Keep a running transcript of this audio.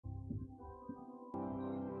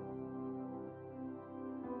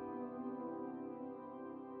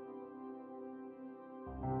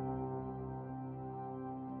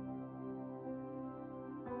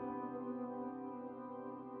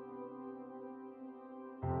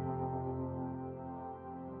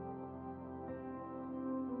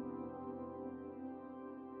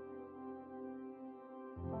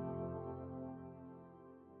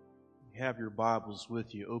have your Bibles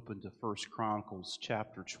with you, open to 1 Chronicles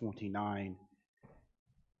chapter 29.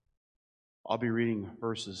 I'll be reading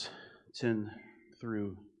verses 10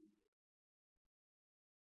 through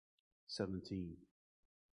 17.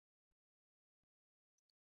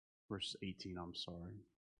 Verse 18, I'm sorry.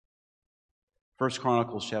 1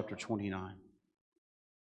 Chronicles chapter 29,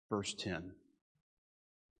 verse 10.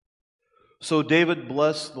 So David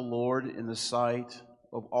blessed the Lord in the sight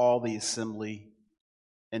of all the assembly.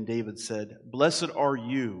 And David said, Blessed are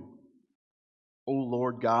you, O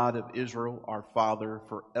Lord God of Israel, our Father,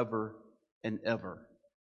 forever and ever.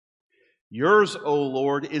 Yours, O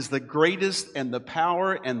Lord, is the greatest and the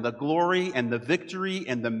power and the glory and the victory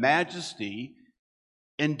and the majesty.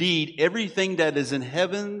 Indeed, everything that is in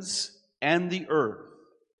heavens and the earth.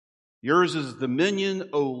 Yours is dominion,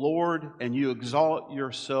 O Lord, and you exalt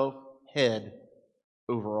yourself head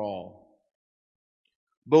over all.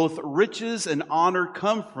 Both riches and honor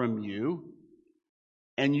come from you,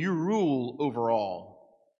 and you rule over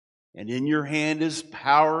all. And in your hand is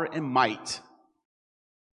power and might.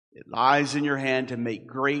 It lies in your hand to make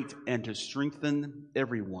great and to strengthen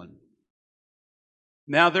everyone.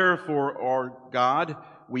 Now therefore, our God,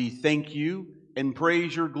 we thank you and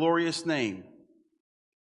praise your glorious name.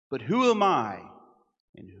 But who am I,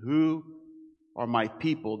 and who are my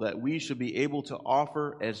people, that we should be able to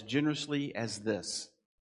offer as generously as this?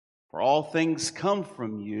 For all things come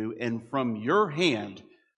from you, and from your hand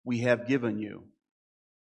we have given you.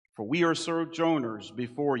 For we are sojourners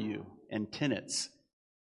before you, and tenants,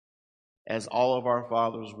 as all of our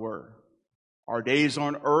fathers were. Our days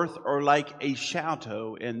on earth are like a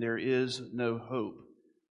shadow, and there is no hope.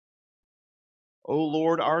 O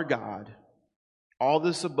Lord our God, all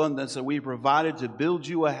this abundance that we provided to build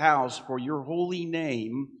you a house for your holy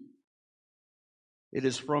name, it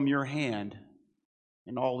is from your hand,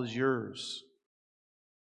 and all is yours.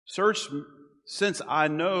 Search, since I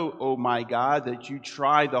know, O my God, that you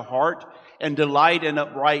try the heart and delight in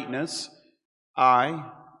uprightness. I,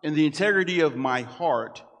 in the integrity of my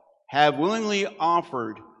heart, have willingly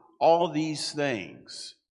offered all these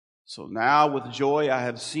things. So now with joy I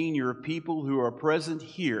have seen your people who are present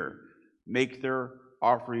here make their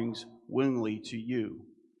offerings willingly to you.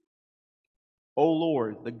 O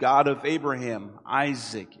Lord, the God of Abraham,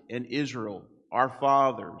 Isaac, and Israel, our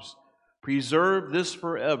fathers, preserve this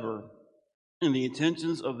forever in the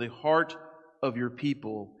intentions of the heart of your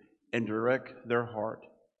people, and direct their heart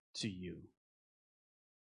to you.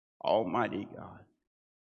 Almighty God,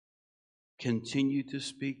 continue to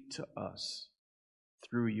speak to us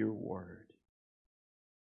through your word.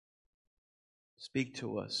 Speak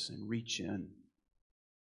to us and reach in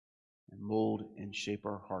and mold and shape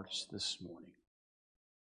our hearts this morning.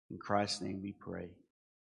 In Christ's name we pray.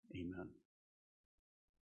 Amen.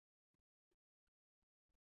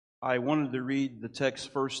 I wanted to read the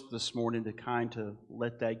text first this morning to kind of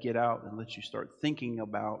let that get out and let you start thinking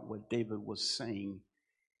about what David was saying.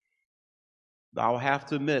 I'll have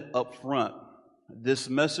to admit up front, this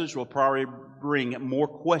message will probably bring more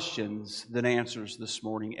questions than answers this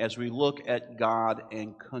morning as we look at God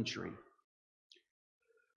and country.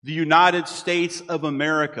 The United States of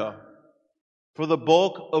America, for the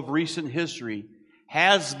bulk of recent history,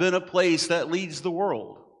 has been a place that leads the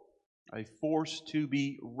world. A force to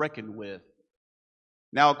be reckoned with.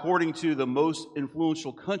 Now, according to the most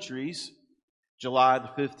influential countries, July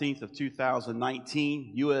the 15th of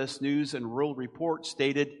 2019, U.S. News and World Report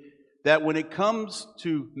stated that when it comes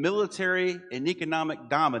to military and economic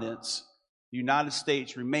dominance, the United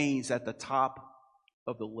States remains at the top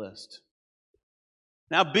of the list.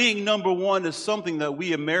 Now, being number one is something that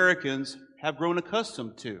we Americans have grown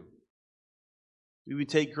accustomed to. We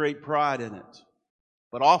take great pride in it.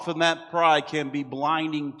 But often that pride can be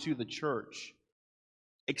blinding to the church,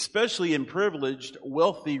 especially in privileged,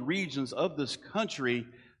 wealthy regions of this country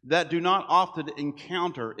that do not often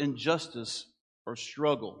encounter injustice or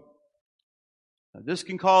struggle. Now, this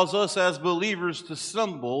can cause us as believers to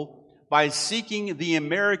stumble by seeking the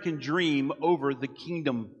American dream over the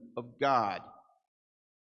kingdom of God.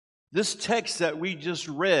 This text that we just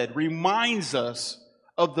read reminds us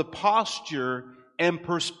of the posture and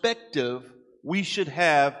perspective we should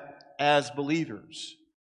have as believers.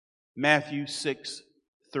 Matthew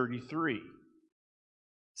 6:33.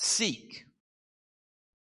 Seek.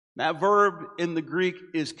 That verb in the Greek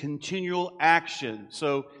is continual action.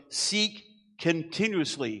 So seek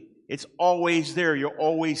continuously. It's always there. You're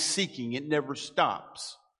always seeking. It never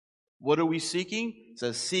stops. What are we seeking? It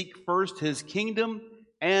says seek first His kingdom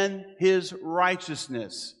and His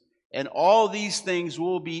righteousness, and all these things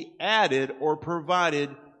will be added or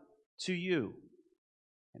provided to you.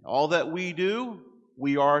 And all that we do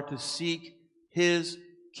we are to seek His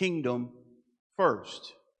kingdom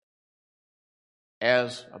first.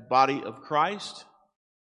 As a body of Christ,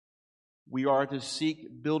 we are to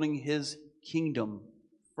seek building His kingdom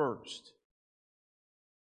first.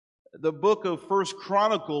 The book of 1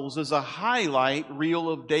 Chronicles is a highlight reel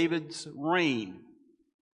of David's reign.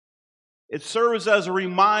 It serves as a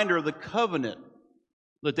reminder of the covenant,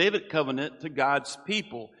 the David covenant to God's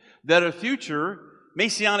people, that a future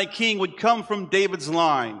Messianic king would come from David's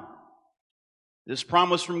line. This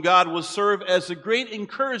promise from God will serve as a great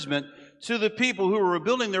encouragement to the people who were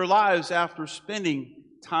rebuilding their lives after spending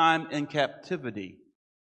time in captivity.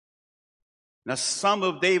 Now, some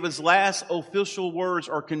of David's last official words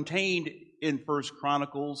are contained in 1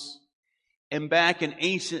 Chronicles, and back in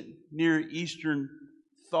ancient Near Eastern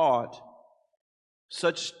thought,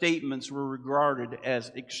 such statements were regarded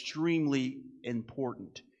as extremely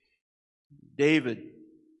important. David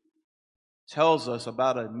tells us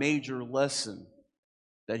about a major lesson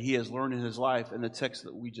that he has learned in his life in the text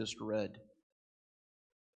that we just read.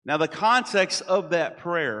 Now, the context of that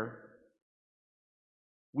prayer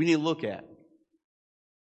we need to look at.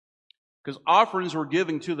 Because offerings were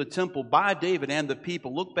given to the temple by David and the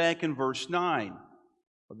people. Look back in verse 9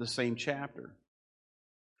 of the same chapter.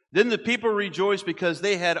 Then the people rejoiced because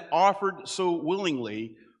they had offered so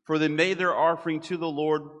willingly, for they made their offering to the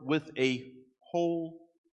Lord with a whole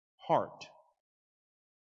heart.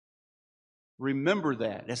 Remember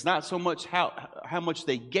that. It's not so much how much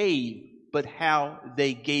they gave, but how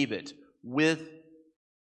they gave it with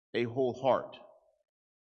a whole heart.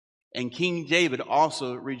 And King David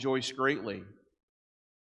also rejoiced greatly.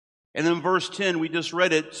 And in verse 10, we just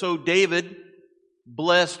read it. So David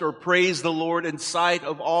blessed or praised the Lord in sight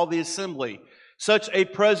of all the assembly. Such a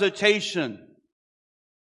presentation.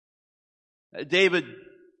 David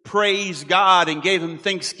praised God and gave Him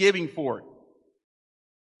thanksgiving for it.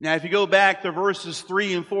 Now, if you go back to verses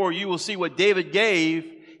 3 and 4, you will see what David gave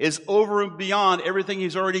is over and beyond everything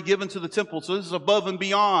he's already given to the temple. So this is above and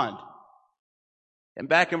beyond. And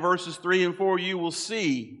back in verses 3 and 4, you will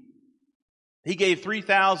see he gave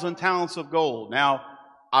 3,000 talents of gold. Now,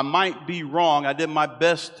 I might be wrong. I did my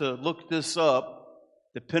best to look this up,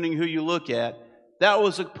 depending who you look at. That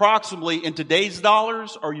was approximately, in today's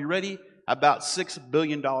dollars, are you ready? About $6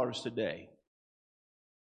 billion today.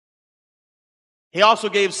 He also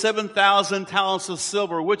gave 7,000 talents of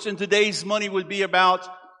silver, which in today's money would be about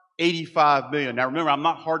 85 million. Now remember, I'm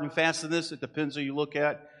not hard and fast in this. It depends who you look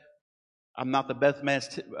at. I'm not the best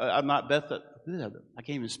I can't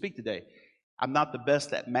even speak today. I'm not the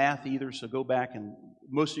best at math either, so go back and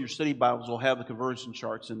most of your study Bibles will have the conversion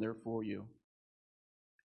charts in there for you.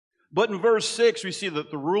 But in verse 6, we see that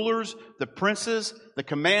the rulers, the princes, the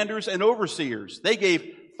commanders, and overseers, they gave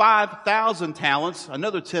 5,000 talents,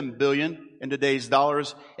 another 10 billion in today's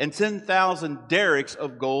dollars, and 10,000 derricks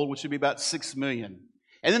of gold, which would be about 6 million.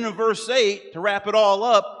 And then in verse 8, to wrap it all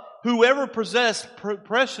up, whoever possessed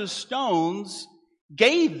precious stones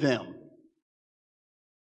gave them.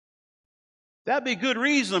 That'd be good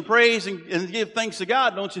reason to praise and give thanks to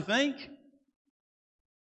God, don't you think?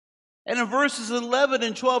 And in verses 11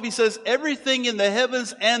 and 12, he says, everything in the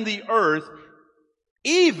heavens and the earth,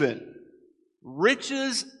 even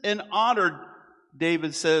riches and honor,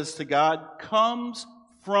 David says to God, comes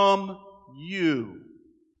from you.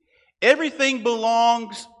 Everything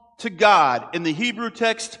belongs to God. In the Hebrew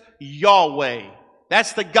text, Yahweh.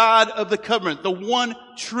 That's the God of the covenant, the one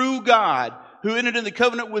true God who entered in the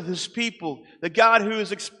covenant with His people, the God who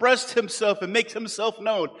has expressed Himself and makes Himself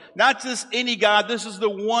known. Not just any God, this is the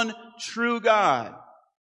one true God.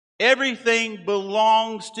 Everything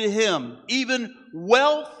belongs to Him. Even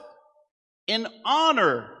wealth and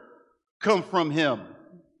honor come from Him.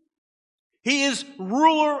 He is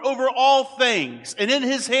ruler over all things. And in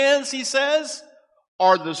His hands, he says,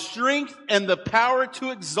 are the strength and the power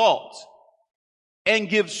to exalt and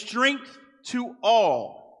give strength to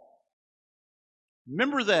all.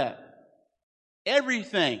 Remember that.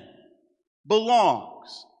 Everything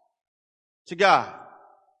belongs to God.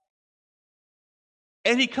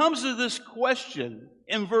 And he comes to this question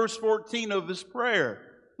in verse 14 of his prayer.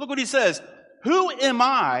 Look what he says. Who am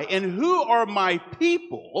I and who are my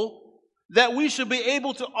people that we should be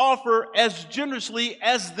able to offer as generously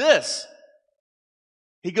as this?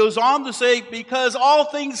 He goes on to say, because all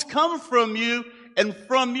things come from you, and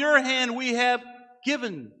from your hand we have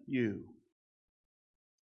given you.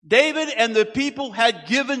 David and the people had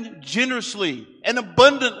given generously and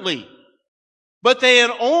abundantly, but they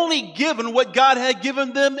had only given what God had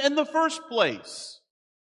given them in the first place.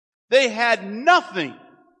 They had nothing,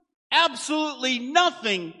 absolutely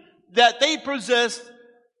nothing that they possessed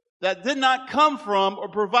that did not come from or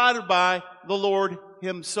provided by the Lord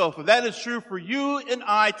Himself. And that is true for you and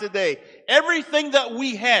I today. Everything that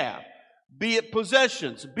we have, be it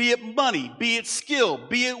possessions, be it money, be it skill,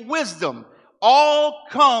 be it wisdom, all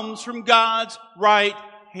comes from God's right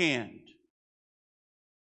hand.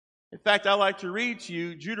 In fact, I'd like to read to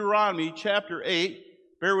you Deuteronomy chapter 8.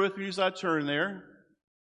 Bear with me as I turn there.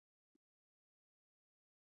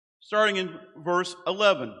 Starting in verse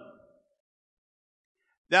 11.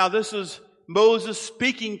 Now this is Moses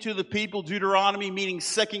speaking to the people, Deuteronomy, meaning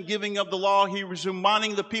second giving of the law. He was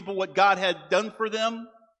reminding the people what God had done for them.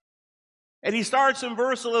 And he starts in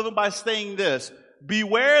verse 11 by saying this,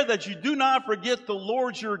 beware that you do not forget the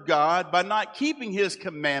Lord your God by not keeping His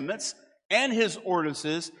commandments and His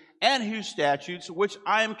ordinances and His statutes, which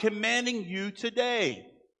I am commanding you today.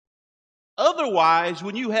 Otherwise,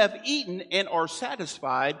 when you have eaten and are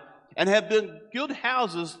satisfied and have built good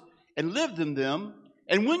houses and lived in them,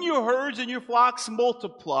 and when your herds and your flocks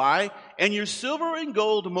multiply, and your silver and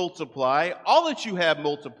gold multiply, all that you have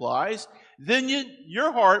multiplies, then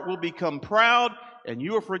your heart will become proud, and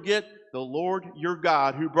you will forget the Lord your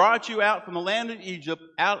God, who brought you out from the land of Egypt,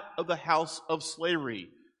 out of the house of slavery,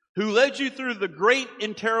 who led you through the great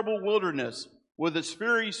and terrible wilderness, with its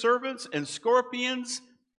fiery serpents and scorpions,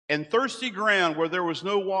 and thirsty ground where there was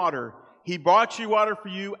no water. He brought you water for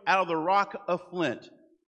you out of the rock of flint.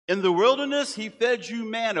 In the wilderness He fed you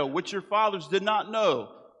manna, which your fathers did not know,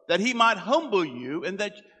 that He might humble you, and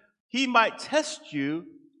that He might test you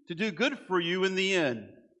to do good for you in the end.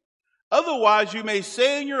 Otherwise you may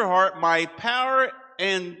say in your heart, my power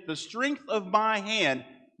and the strength of my hand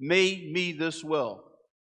made me this well.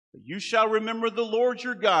 But you shall remember the Lord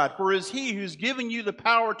your God, for it is He who's given you the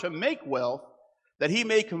power to make wealth, that He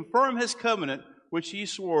may confirm His covenant, which He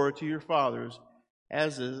swore to your fathers,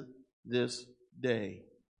 as is this day.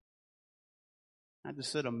 I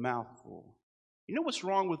just said a mouthful. You know what's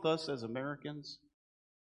wrong with us as Americans?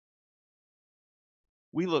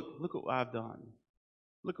 We look at what I've done.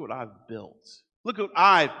 Look at what I've built. Look at what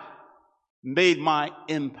I've made my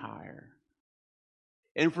empire.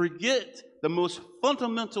 And forget the most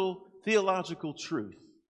fundamental theological truth,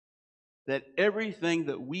 that everything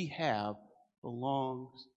that we have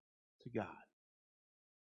belongs to God.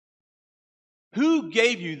 Who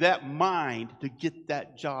gave you that mind to get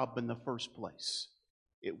that job in the first place?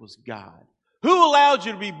 It was God. Who allowed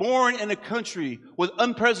you to be born in a country with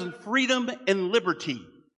unprecedented freedom and liberty,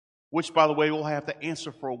 which, by the way, we'll have to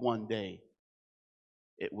answer for one day?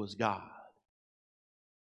 It was God.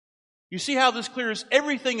 You see how this clears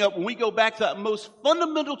everything up when we go back to that most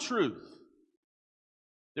fundamental truth.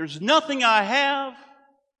 There's nothing I have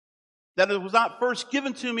that it was not first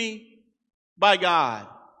given to me by God.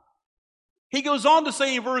 He goes on to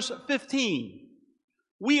say in verse 15,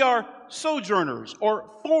 we are sojourners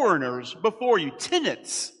or foreigners before you,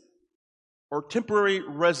 tenants or temporary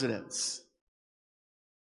residents.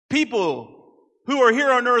 People who are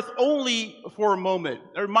here on earth only for a moment.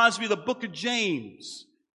 It reminds me of the book of James.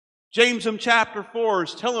 James in chapter 4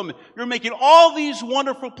 is telling them, you're making all these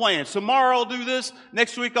wonderful plans. Tomorrow I'll do this.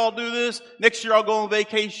 Next week I'll do this. Next year I'll go on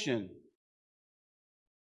vacation.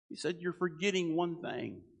 He said, you're forgetting one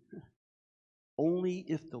thing. Only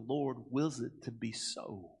if the Lord wills it to be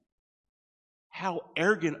so. How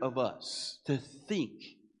arrogant of us to think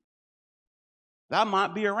that I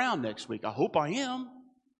might be around next week. I hope I am.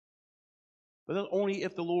 But that's only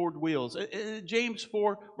if the Lord wills. James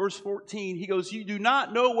 4, verse 14, he goes, you do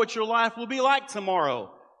not know what your life will be like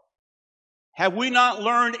tomorrow. Have we not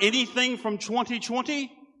learned anything from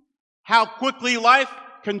 2020? How quickly life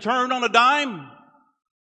can turn on a dime?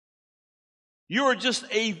 You are just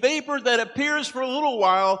a vapor that appears for a little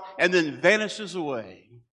while and then vanishes away.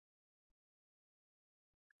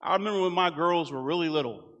 I remember when my girls were really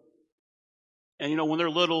little. And you know, when they're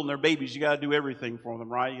little and they're babies, you got to do everything for them,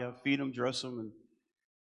 right? You got to feed them, dress them.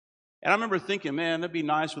 And I remember thinking, man, that'd be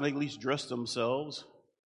nice when they at least dress themselves.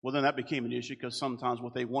 Well, then that became an issue because sometimes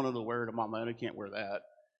what they wanted to wear to mama, they can't wear that.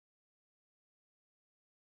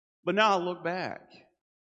 But now I look back.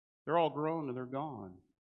 They're all grown and they're gone.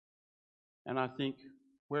 And I think,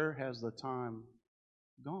 where has the time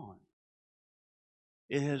gone?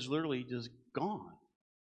 It has literally just gone.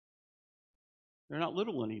 They're not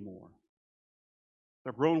little anymore.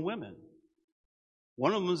 They're grown women.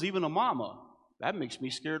 One of them is even a mama. That makes me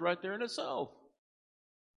scared right there in itself.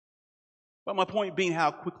 But my point being how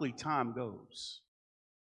quickly time goes.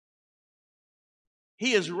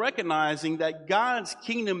 He is recognizing that God's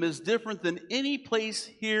kingdom is different than any place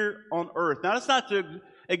here on earth. Now, that's not to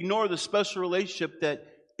ignore the special relationship that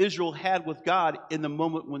Israel had with God in the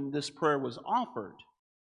moment when this prayer was offered.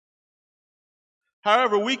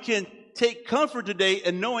 However, we can take comfort today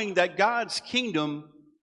in knowing that God's kingdom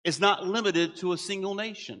is not limited to a single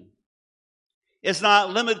nation. It's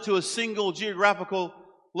not limited to a single geographical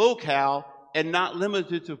locale and not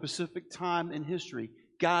limited to a specific time in history.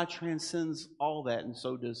 God transcends all that, and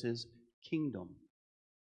so does His kingdom.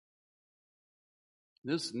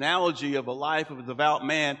 This analogy of a life of a devout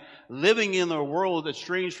man living in a world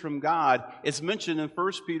estranged from God is mentioned in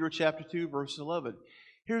 1 Peter chapter 2, verse 11.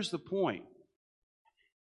 Here's the point.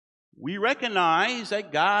 We recognize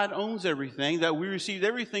that God owns everything, that we received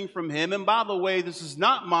everything from Him. And by the way, this is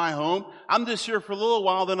not my home. I'm just here for a little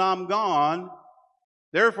while, then I'm gone.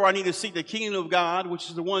 Therefore, I need to seek the kingdom of God, which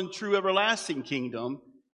is the one true everlasting kingdom,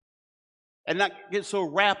 and not get so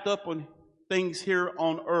wrapped up on things here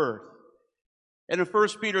on earth. And in 1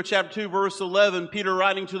 Peter chapter 2, verse 11, Peter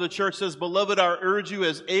writing to the church says, "Beloved, I urge you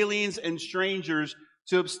as aliens and strangers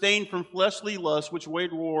to abstain from fleshly lusts which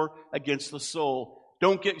wage war against the soul."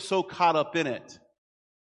 Don't get so caught up in it.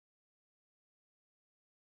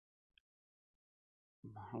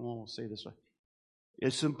 I won't say this way.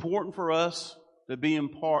 It's important for us to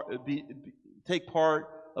take part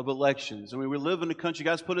of elections. I mean, we live in a country,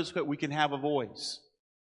 God's put us, we can have a voice.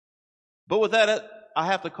 But with that, I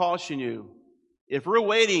have to caution you. If we're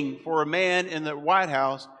waiting for a man in the White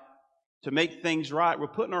House to make things right, we're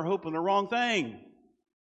putting our hope in the wrong thing.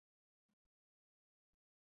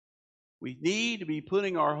 We need to be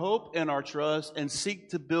putting our hope and our trust and seek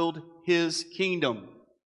to build His kingdom.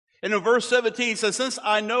 And in verse 17 it says, "Since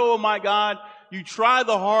I know, O my God, you try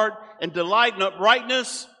the heart and delight in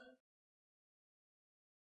uprightness,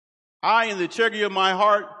 I, in the integrity of my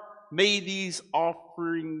heart, made these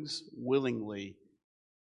offerings willingly."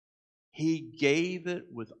 He gave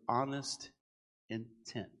it with honest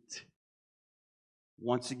intent.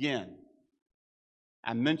 Once again,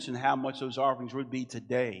 I mentioned how much those offerings would be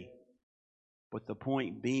today. But the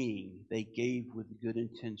point being, they gave with good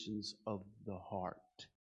intentions of the heart.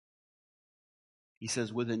 He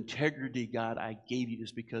says, with integrity, God, I gave you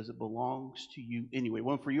this because it belongs to you anyway.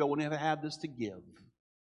 One for you, I wouldn't have this to give.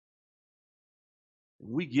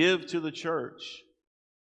 We give to the church.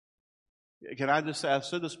 Can I just say, I've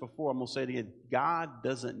said this before, I'm going to say it again. God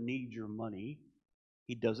doesn't need your money.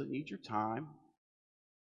 He doesn't need your time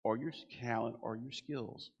or your talent or your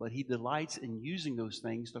skills. But He delights in using those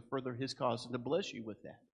things to further His cause and to bless you with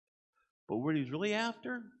that. But what He's really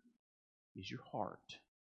after is your heart.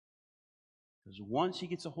 Because once He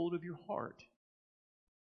gets a hold of your heart,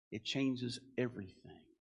 it changes everything.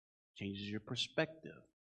 It changes your perspective,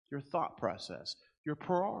 your thought process, your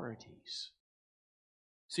priorities.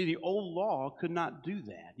 See, the old law could not do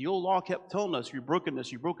that. The old law kept telling us, your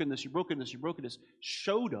brokenness, your brokenness, your brokenness, your brokenness,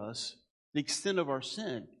 showed us the extent of our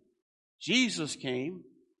sin. Jesus came,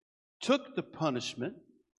 took the punishment,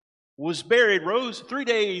 was buried, rose 3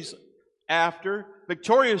 days after,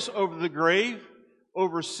 victorious over the grave,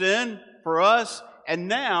 over sin for us, and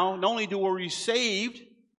now, not only do we saved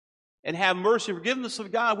and have mercy and forgiveness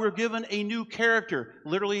of God, we're given a new character,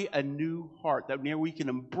 literally a new heart, that we can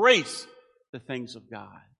embrace the things of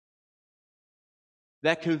God.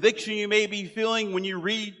 That conviction you may be feeling when you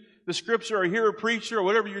read the Scripture or hear a preacher or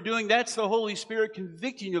whatever you're doing, that's the Holy Spirit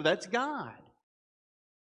convicting you. That's God.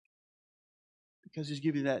 Because He's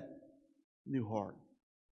giving you that new heart.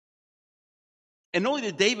 And not only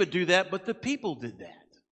did David do that, but the people did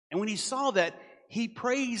that. And when he saw that, he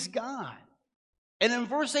praised God. And in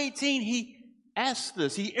verse 18, he asks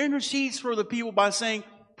this. He intercedes for the people by saying,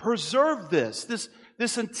 preserve this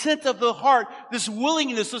intent of the heart, this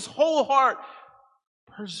willingness, this whole heart.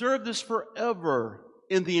 Preserve this forever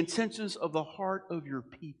in the intentions of the heart of your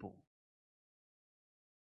people.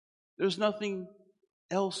 There's nothing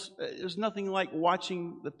else. There's nothing like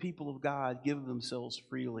watching the people of God give themselves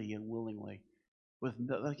freely and willingly, with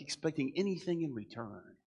like expecting anything in return.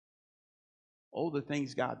 Oh, the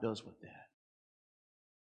things God does with that.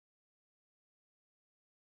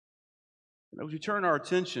 And as we turn our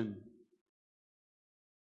attention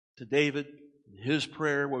to David, his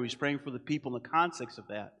prayer, where he's praying for the people in the context of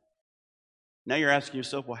that, now you're asking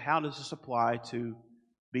yourself, well, how does this apply to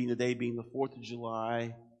being the 4th of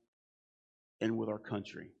July and with our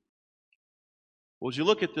country? Well, as you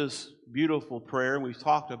look at this beautiful prayer, and we've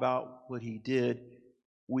talked about what he did,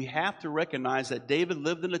 we have to recognize that David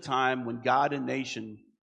lived in a time when God and nation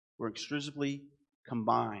were exquisitely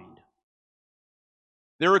combined.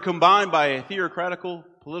 They were combined by a theocratical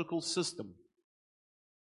political system.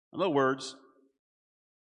 In other words,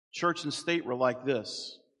 church and state were like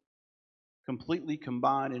this, completely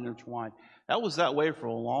combined and intertwined. That was that way for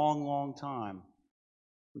a long, long time.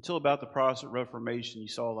 Until about the Protestant Reformation, you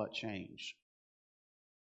saw that change.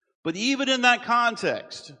 But even in that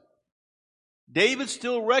context, David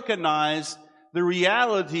still recognized the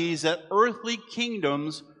realities that earthly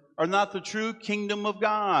kingdoms are not the true kingdom of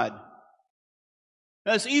God.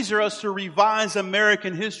 Now, it's easier for us to revise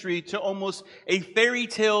American history to almost a fairy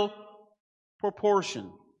tale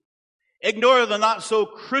proportion. Ignore the not so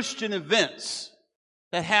Christian events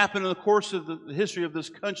that happened in the course of the history of this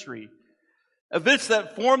country. Events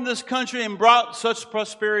that formed this country and brought such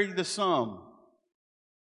prosperity to some.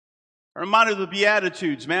 A reminder of the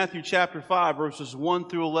Beatitudes, Matthew chapter 5, verses 1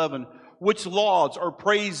 through 11, which lauds or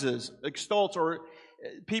praises, exalts or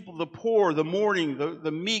people, the poor, the mourning,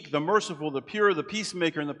 the meek, the merciful, the pure, the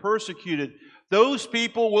peacemaker, and the persecuted. Those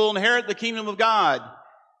people will inherit the kingdom of God.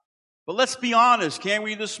 But let's be honest, can't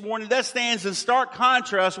we, this morning? That stands in stark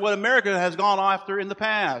contrast to what America has gone after in the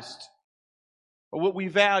past, or what we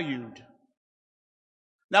valued.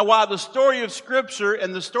 Now, while the story of Scripture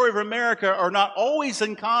and the story of America are not always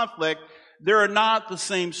in conflict, they are not the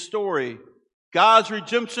same story. God's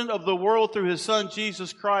redemption of the world through His Son,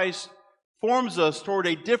 Jesus Christ, forms us toward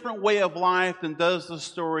a different way of life than does the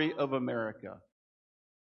story of America.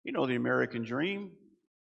 You know the American dream.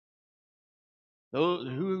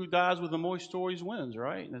 Who dies with the moist toys wins,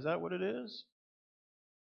 right? Is that what it is?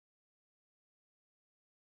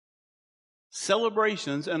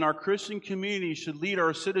 Celebrations in our Christian community should lead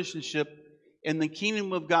our citizenship in the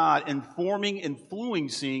kingdom of God, informing,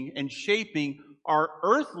 influencing, and shaping our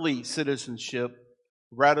earthly citizenship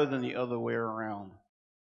rather than the other way around.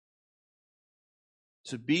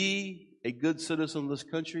 To be a good citizen of this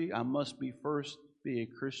country, I must first be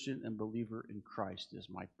a Christian and believer in Christ, is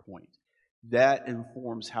my point. That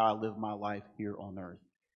informs how I live my life here on earth.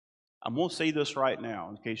 I'm going to say this right now,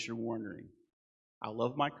 in case you're wondering. I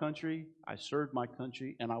love my country, I served my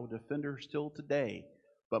country, and I will defend her still today.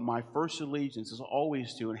 But my first allegiance is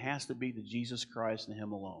always to and has to be to Jesus Christ and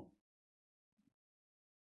Him alone.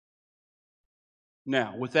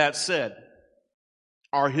 Now, with that said,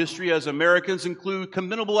 our history as Americans include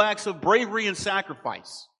commendable acts of bravery and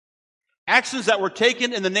sacrifice. Actions that were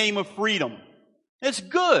taken in the name of freedom. It's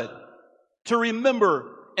good to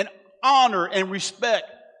remember and honor and respect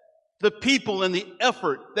the people and the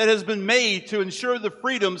effort that has been made to ensure the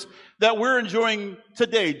freedoms that we're enjoying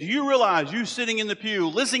today. Do you realize, you sitting in the pew,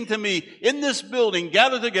 listening to me in this building,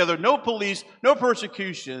 gathered together, no police, no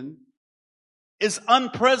persecution, is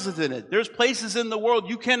unprecedented. There's places in the world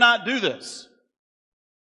you cannot do this.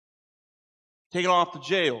 Taken off to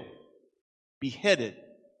jail, beheaded,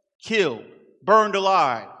 killed, burned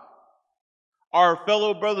alive. Our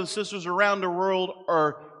fellow brothers and sisters around the world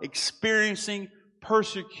are experiencing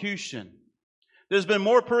persecution. There's been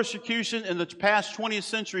more persecution in the past 20th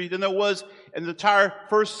century than there was in the entire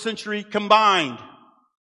first century combined.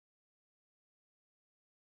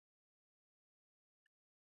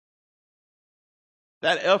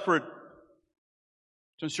 That effort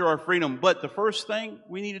to ensure our freedom. But the first thing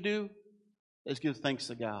we need to do is give thanks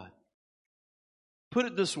to God. Put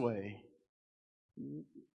it this way.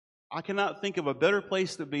 I cannot think of a better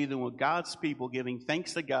place to be than with God's people giving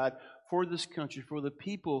thanks to God for this country, for the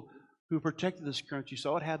people who protected this country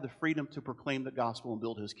so it had the freedom to proclaim the gospel and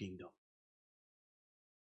build His kingdom.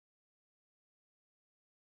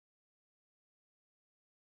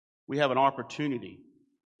 We have an opportunity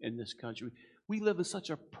in this country. We live in such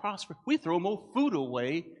a prosperous, we throw more food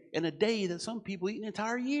away in a day than some people eat an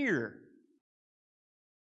entire year.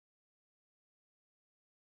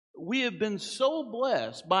 We have been so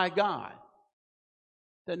blessed by God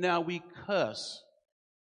that now we cuss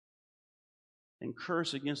and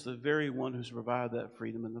curse against the very one who's provided that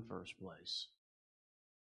freedom in the first place.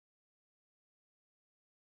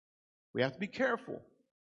 We have to be careful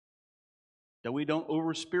that we don't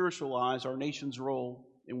over-spiritualize our nation's role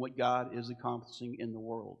in what God is accomplishing in the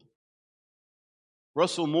world.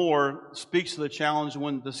 Russell Moore speaks to the challenge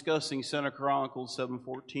when discussing 2 Chronicles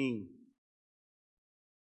 7:14.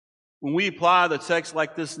 When we apply the text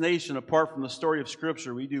like this nation, apart from the story of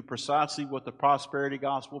Scripture, we do precisely what the prosperity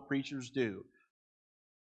gospel preachers do.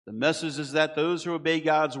 The message is that those who obey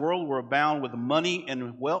God's word will abound with money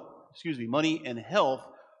and health,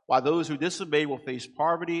 while those who disobey will face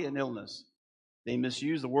poverty and illness. They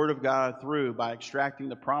misuse the word of God by extracting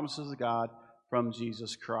the promises of God from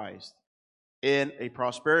Jesus Christ. And a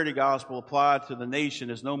prosperity gospel applied to the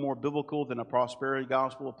nation is no more biblical than a prosperity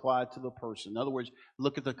gospel applied to the person. In other words,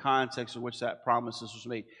 look at the context in which that promise was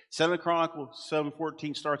made. 2 Chronicles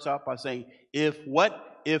 7:14 starts out by saying, If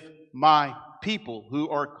my people who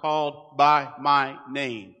are called by my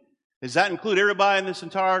name. Does that include everybody in this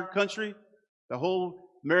entire country? The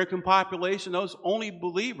whole American population? Those only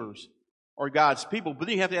believers are God's people. But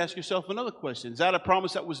then you have to ask yourself another question. Is that a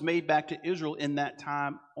promise that was made back to Israel in that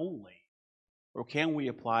time only? Or can we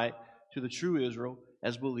apply it to the true Israel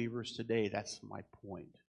as believers today? That's my point.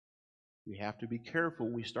 We have to be careful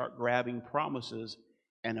when we start grabbing promises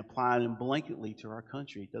and applying them blanketly to our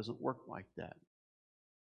country. It doesn't work like that.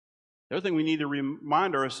 The other thing we need to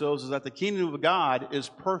remind ourselves is that the kingdom of God is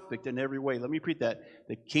perfect in every way. Let me repeat that.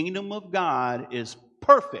 The kingdom of God is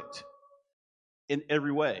perfect in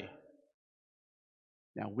every way.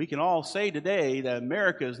 Now, we can all say today that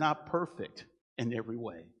America is not perfect in every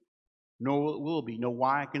way. Nor it will be. Know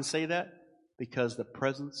why I can say that? Because the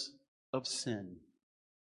presence of sin.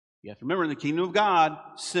 You have to remember, in the kingdom of God,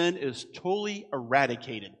 sin is totally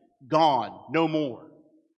eradicated. Gone. No more.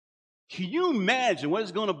 Can you imagine what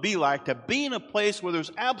it's going to be like to be in a place where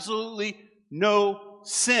there's absolutely no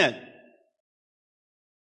sin?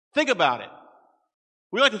 Think about it.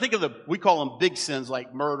 We like to think of we call them big sins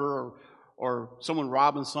like murder or someone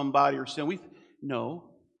robbing somebody or sin.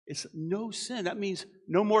 No, it's no sin. That means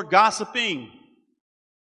no more gossiping.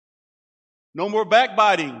 No more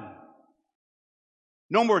backbiting.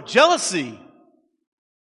 No more jealousy.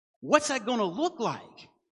 What's that going to look like?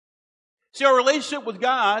 See, our relationship with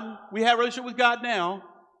God, we have a relationship with God now,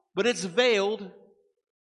 but it's veiled.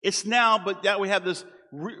 It's now, but that we have this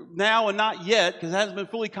now and not yet, because it hasn't been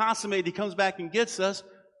fully consummated. He comes back and gets us.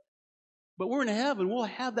 But we're in heaven. We'll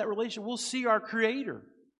have that relationship. We'll see our Creator.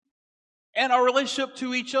 And our relationship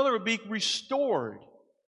to each other will be restored.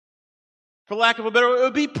 For lack of a better word, it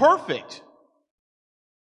would be perfect.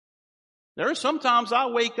 There are sometimes I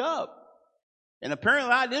wake up, and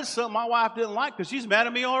apparently I did something my wife didn't like because she's mad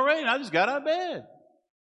at me already, and I just got out of bed.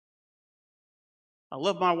 I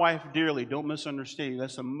love my wife dearly. Don't misunderstand.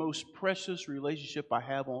 That's the most precious relationship I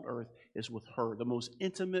have on earth is with her. The most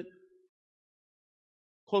intimate,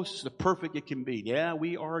 closest to perfect it can be. Yeah,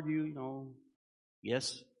 we argue,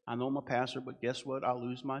 Yes, I know I'm a pastor, but guess what? I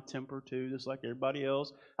lose my temper too, just like everybody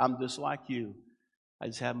else. I'm just like you. I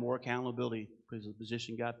just have more accountability because of the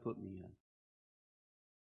position God put me in.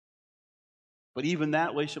 But even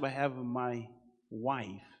that relationship I have with my wife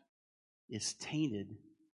is tainted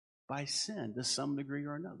by sin to some degree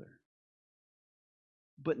or another.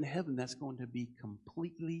 But in heaven, that's going to be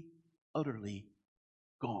completely, utterly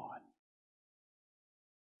gone.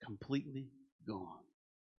 Completely gone.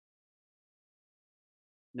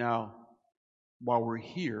 Now, while we're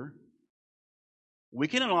here, we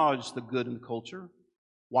can acknowledge the good in the culture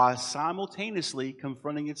while simultaneously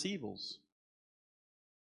confronting its evils.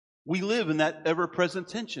 We live in that ever-present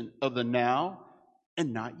tension of the now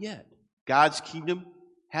and not yet. God's kingdom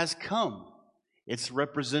has come. It's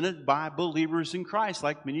represented by believers in Christ,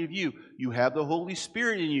 like many of you. You have the Holy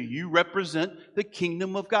Spirit in you. You represent the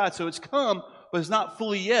kingdom of God. So it's come, but it's not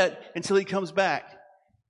fully yet until He comes back.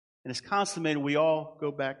 And it's consummated. We all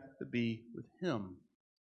go back to be with Him.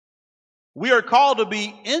 We are called to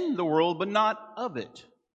be in the world, but not of it.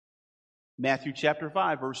 Matthew chapter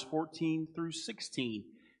 5, verse 14 through 16.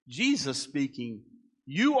 Jesus speaking,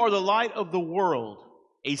 "You are the light of the world.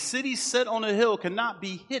 A city set on a hill cannot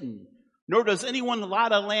be hidden, nor does anyone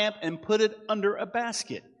light a lamp and put it under a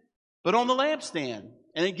basket, but on the lampstand,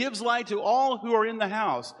 and it gives light to all who are in the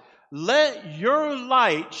house. Let your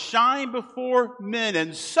light shine before men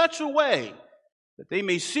in such a way that they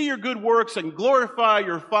may see your good works and glorify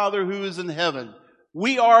your Father who is in heaven."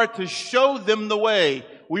 We are to show them the way.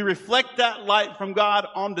 We reflect that light from God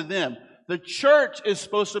onto them. The church is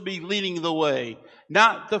supposed to be leading the way,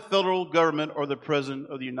 not the federal government or the President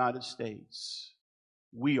of the United States.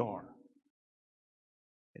 We are.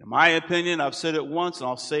 In my opinion, I've said it once and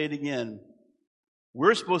I'll say it again.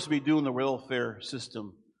 We're supposed to be doing the welfare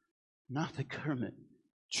system, not the government.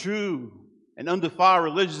 True and undefiled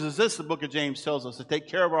religions is this, the book of James tells us, to take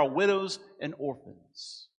care of our widows and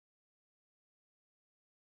orphans.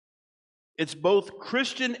 It's both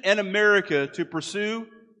Christian and America to pursue,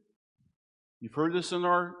 you've heard this in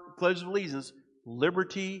our Pledge of Allegiance,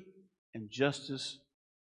 liberty and justice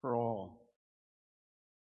for all.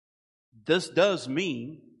 This does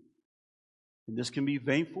mean, and this can be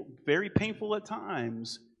very painful at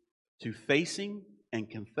times, to facing and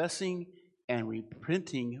confessing and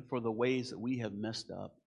repenting for the ways that we have messed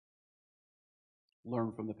up.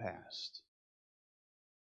 Learn from the past.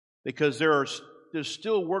 Because there's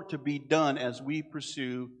still work to be done as we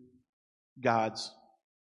pursue God's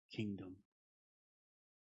kingdom.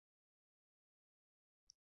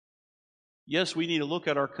 Yes, we need to look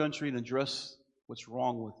at our country and address what's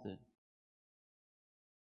wrong with it.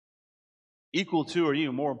 Equal to, or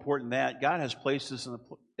even more important than that, God has placed us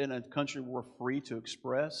in a country where we're free to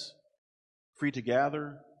express, free to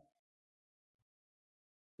gather.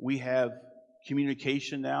 We have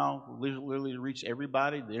communication now, literally to reach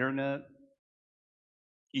everybody, the internet,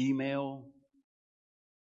 email.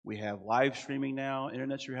 We have live streaming now,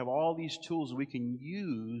 internet. So we have all these tools we can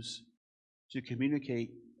use to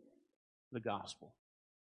communicate the gospel.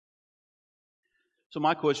 So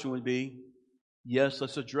my question would be, yes,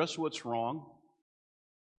 let's address what's wrong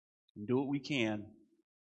and do what we can,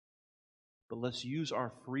 but let's use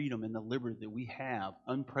our freedom and the liberty that we have,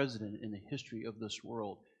 unprecedented in the history of this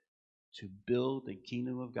world, to build the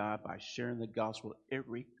kingdom of God by sharing the gospel with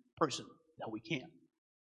every person that we can.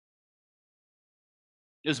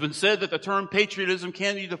 It has been said that the term patriotism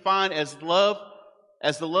can be defined as the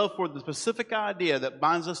love for the specific idea that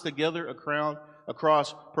binds us together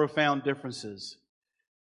across profound differences.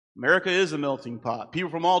 America is a melting pot.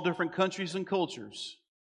 People from all different countries and cultures.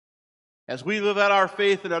 As we live out our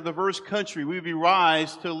faith in our diverse country, we be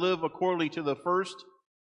wise to live accordingly to the first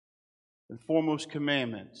and foremost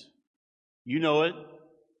commandment. You know it.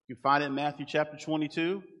 You find it in Matthew chapter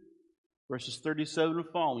 22, verses 37 and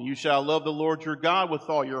following. You shall love the Lord your God with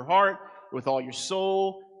all your heart, with all your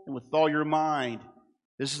soul, and with all your mind.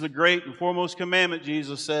 This is the great and foremost commandment,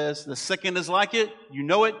 Jesus says. The second is like it. You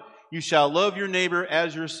know it. You shall love your neighbor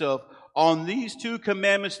as yourself. On these two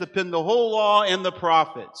commandments depend the whole law and the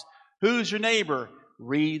prophets. Who's your neighbor?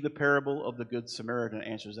 Read the parable of the Good Samaritan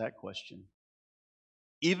answers that question.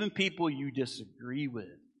 Even people you disagree with,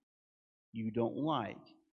 you don't like,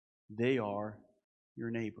 they are your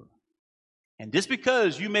neighbor. And just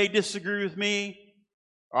because you may disagree with me,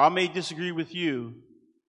 or I may disagree with you,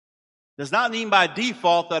 does not mean by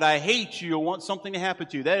default that I hate you or want something to happen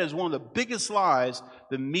to you. That is one of the biggest lies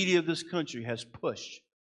the media of this country has pushed.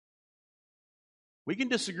 We can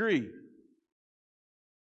disagree,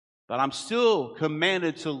 but I'm still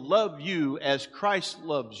commanded to love you as Christ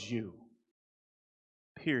loves you.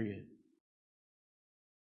 Period.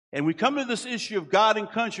 And we come to this issue of God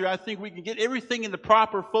and country, I think we can get everything in the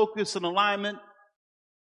proper focus and alignment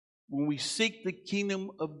when we seek the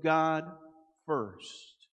kingdom of God first.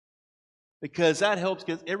 Because that helps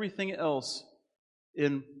get everything else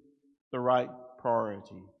in the right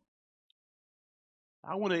priority.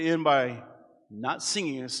 I want to end by not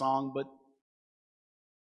singing a song, but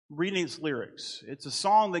reading its lyrics. It's a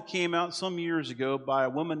song that came out some years ago by a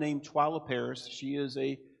woman named Twyla Paris. She is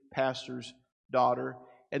a pastor's daughter.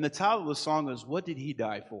 And the title of the song is, What Did He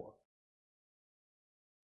Die For?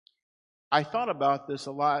 I thought about this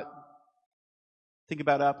a lot. Think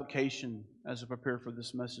about application as I prepare for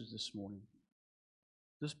this message this morning.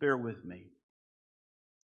 Just bear with me.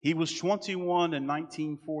 He was 21 in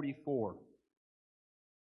 1944.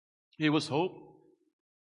 He was hope,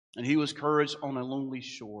 and he was courage on a lonely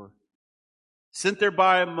shore. Sent there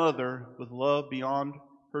by a mother with love beyond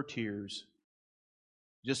her tears.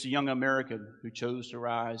 Just a young American who chose to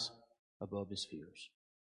rise above his fears.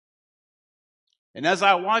 And as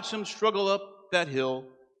I watched him struggle up that hill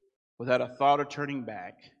without a thought of turning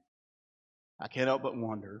back, I can't help but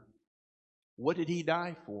wonder, what did he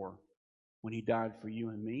die for when he died for you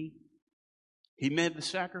and me? He made the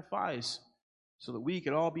sacrifice so that we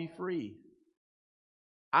could all be free.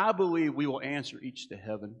 I believe we will answer each to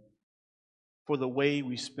heaven for the way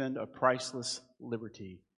we spend a priceless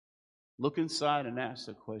liberty. Look inside and ask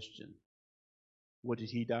the question, what did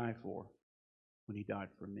he die for when he died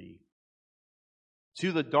for me?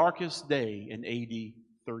 To the darkest day in AD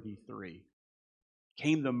 33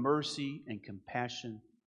 came the mercy and compassion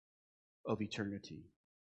of eternity,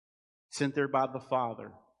 sent there by the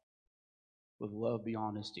Father with love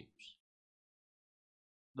beyond his tears.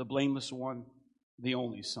 The blameless one, the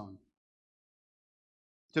only Son,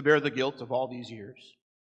 to bear the guilt of all these years.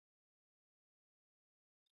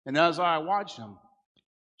 And as I watched him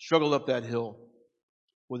struggle up that hill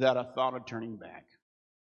without a thought of turning back,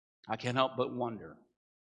 I can't help but wonder,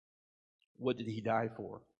 what did he die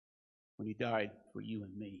for when he died for you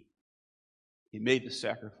and me? He made the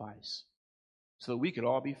sacrifice so that we could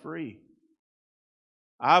all be free.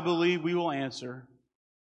 I believe we will answer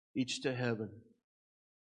each to heaven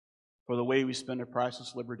for the way we spend our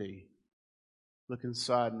priceless liberty. Look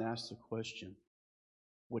inside and ask the question,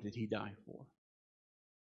 what did he die for?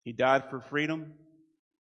 He died for freedom.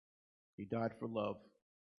 He died for love.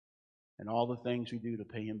 And all the things we do to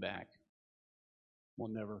pay him back will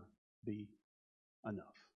never be enough.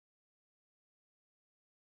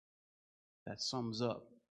 That sums up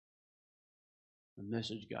the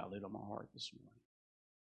message God laid on my heart this morning.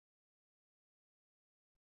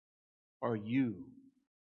 Are you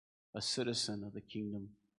a citizen of the kingdom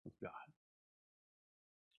of God?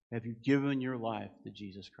 Have you given your life to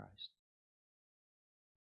Jesus Christ?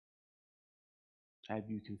 Have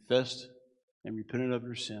you confessed and repented of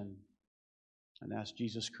your sin and ask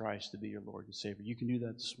Jesus Christ to be your Lord and Savior. You can do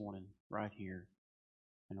that this morning, right here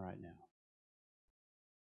and right now.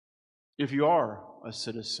 If you are a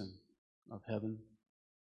citizen of heaven,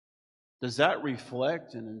 does that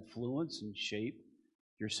reflect and influence and shape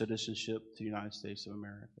your citizenship to the United States of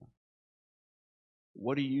America?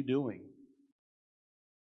 What are you doing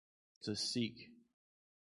to seek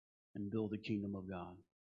and build the kingdom of God?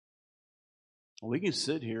 Well, we can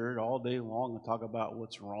sit here all day long and talk about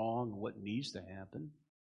what's wrong and what needs to happen.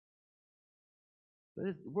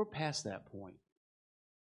 But we're past that point.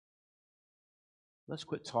 Let's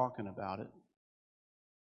quit talking about it.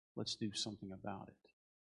 Let's do something about it.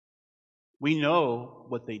 We know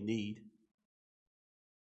what they need.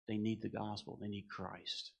 They need the gospel. They need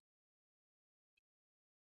Christ.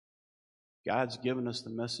 God's given us the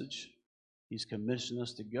message. He's commissioned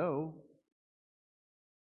us to go.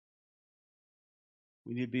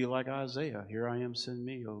 We need to be like Isaiah. Here I am, send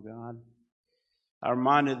me, O God. I'm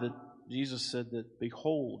reminded that Jesus said that,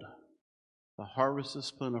 behold, the harvest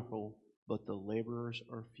is plentiful, but the laborers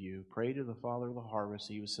are few. Pray to the Father of the harvest,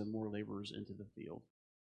 He will send more laborers into the field.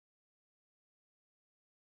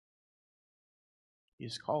 He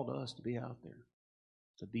has called us to be out there,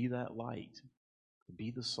 to be that light, to be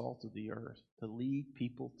the salt of the earth, to lead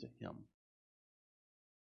people to Him.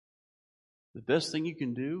 The best thing you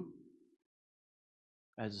can do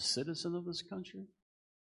as a citizen of this country,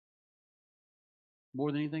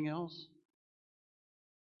 more than anything else,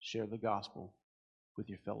 share the gospel with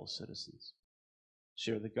your fellow citizens.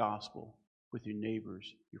 Share the gospel with your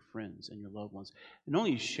neighbors, your friends, and your loved ones. And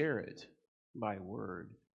only share it by word,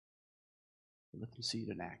 but let them see it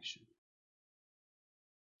in action.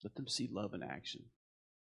 Let them see love in action.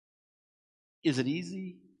 Is it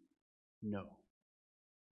easy? No.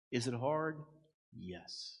 Is it hard?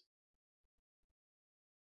 Yes.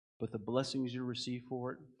 But the blessings you receive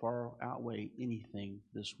for it far outweigh anything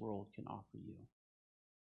this world can offer you.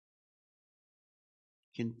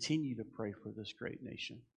 Continue to pray for this great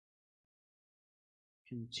nation.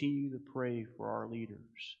 Continue to pray for our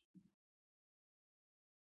leaders.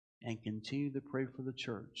 And continue to pray for the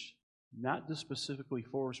church. Not just specifically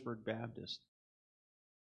Forestburg Baptist,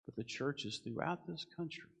 but the churches throughout this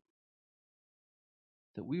country.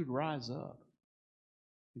 That we would rise up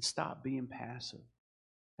and stop being passive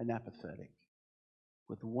and apathetic,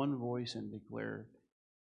 with one voice, and declare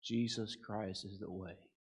Jesus Christ is the way,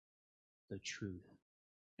 the truth,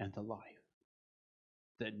 and the life.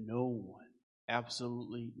 That no one,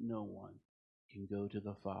 absolutely no one, can go to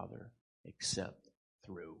the Father except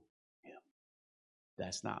through Him.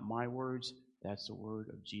 That's not my words, that's the word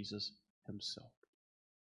of Jesus Himself.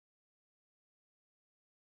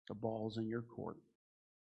 The ball's in your court.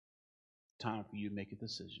 Time for you to make a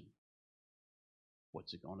decision.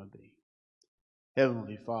 What's it going to be?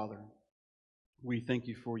 Heavenly Father, we thank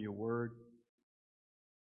you for your word.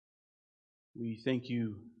 We thank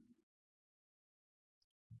you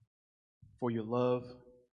for your love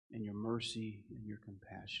and your mercy and your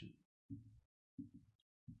compassion.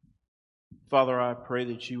 Father, I pray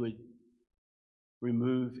that you would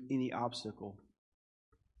remove any obstacle,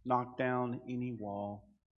 knock down any wall,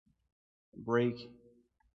 break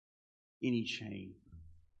any chain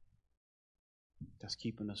that's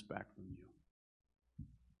keeping us back from you.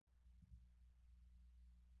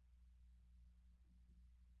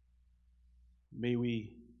 May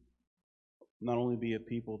we not only be a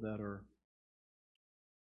people that are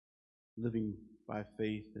living by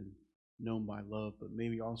faith and known by love, but may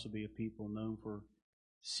we also be a people known for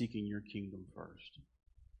seeking your kingdom first.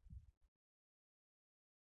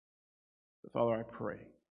 But Father, I pray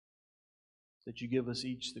that you give us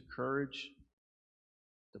each the courage,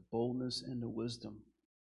 the boldness, and the wisdom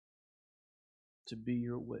to be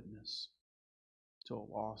your witness to a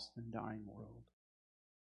lost and dying world.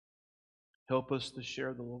 Help us to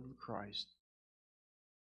share the love of Christ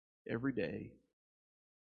every day,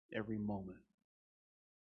 every moment,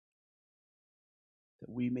 that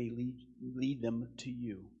we may lead them to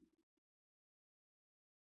you.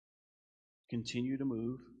 Continue to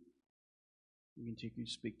move and continue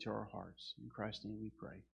to speak to our hearts. In Christ's name we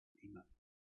pray. Amen.